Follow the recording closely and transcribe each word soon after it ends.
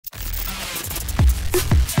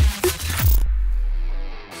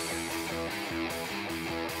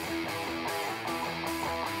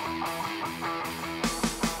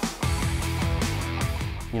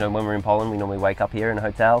know, when we're in Poland, we normally wake up here in a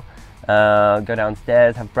hotel, go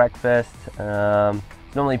downstairs, have breakfast.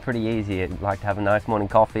 It's normally pretty easy. I'd like to have a nice morning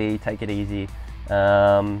coffee, take it easy, you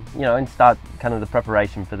know, and start kind of the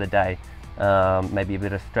preparation for the day. Maybe a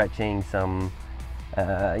bit of stretching, some,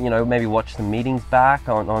 you know, maybe watch some meetings back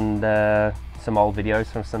on some old videos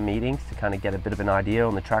from some meetings to kind of get a bit of an idea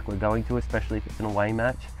on the track we're going to, especially if it's an away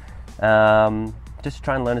match. Just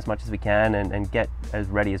try and learn as much as we can and get as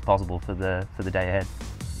ready as possible for the day ahead.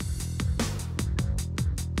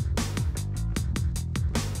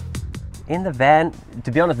 In the van,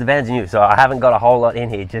 to be honest, the van's new, so I haven't got a whole lot in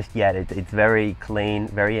here just yet. It's very clean,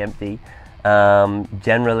 very empty.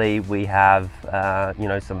 Generally, we have you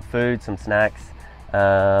know, some food, some snacks. You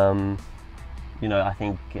know, I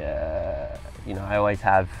think you know, I always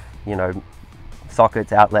have, you know,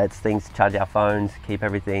 sockets, outlets, things to charge our phones, keep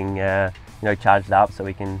everything you know, charged up so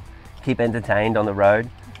we can keep entertained on the road.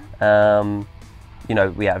 You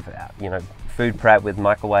know, we have you know, food prep with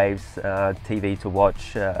microwaves, TV to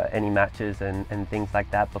watch any matches and things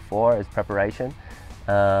like that before as preparation.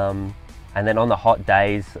 And then on the hot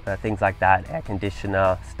days, things like that, air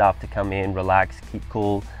conditioner, stuff to come in, relax, keep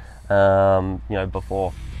cool, you know,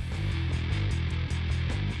 before.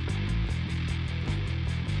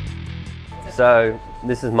 So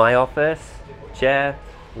this is my office, chair.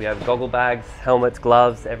 We have goggle bags, helmets,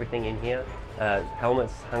 gloves, everything in here.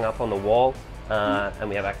 Helmets hung up on the wall, and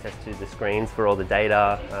we have access to the screens for all the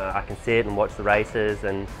data. I can sit and watch the races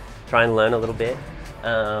and try and learn a little bit,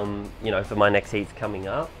 you know, for my next heats coming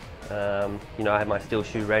up. You know, I have my steel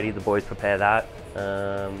shoe ready, the boys prepare that.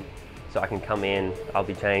 So I can come in, I'll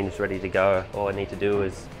be changed, ready to go. All I need to do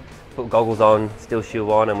is put goggles on, steel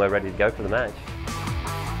shoe on, and we're ready to go for the match.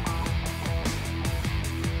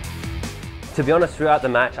 To be honest, throughout the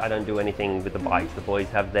match, I don't do anything with the bikes. The boys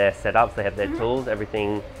have their setups, they have their tools,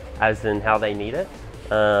 everything as in how they need it.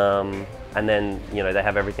 And then, you know, they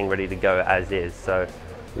have everything ready to go as is. So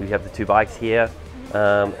we have the two bikes here,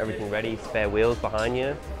 everything ready, spare wheels behind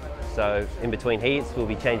you. So in between heats, we'll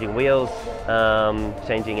be changing wheels,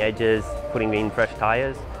 changing edges, putting in fresh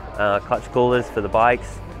tires, clutch coolers for the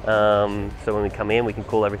bikes. So when we come in, we can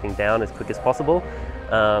cool everything down as quick as possible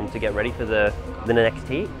to get ready for the next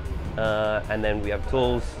heat. And then we have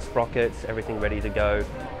tools, sprockets, everything ready to go,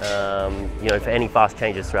 you know, for any fast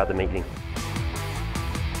changes throughout the meeting.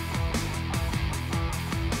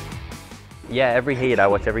 Yeah, every heat, I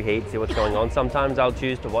watch every heat, see what's going on. Sometimes I'll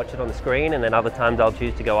choose to watch it on the screen, and then other times I'll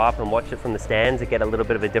choose to go up and watch it from the stands to get a little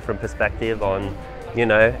bit of a different perspective on, you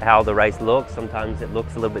know, how the race looks. Sometimes it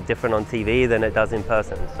looks a little bit different on TV than it does in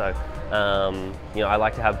person. So, you know, I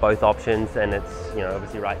like to have both options, and it's, you know,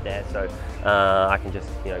 obviously right there. So I can just,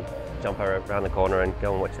 you know, jump around the corner and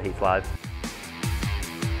go and watch the heats live.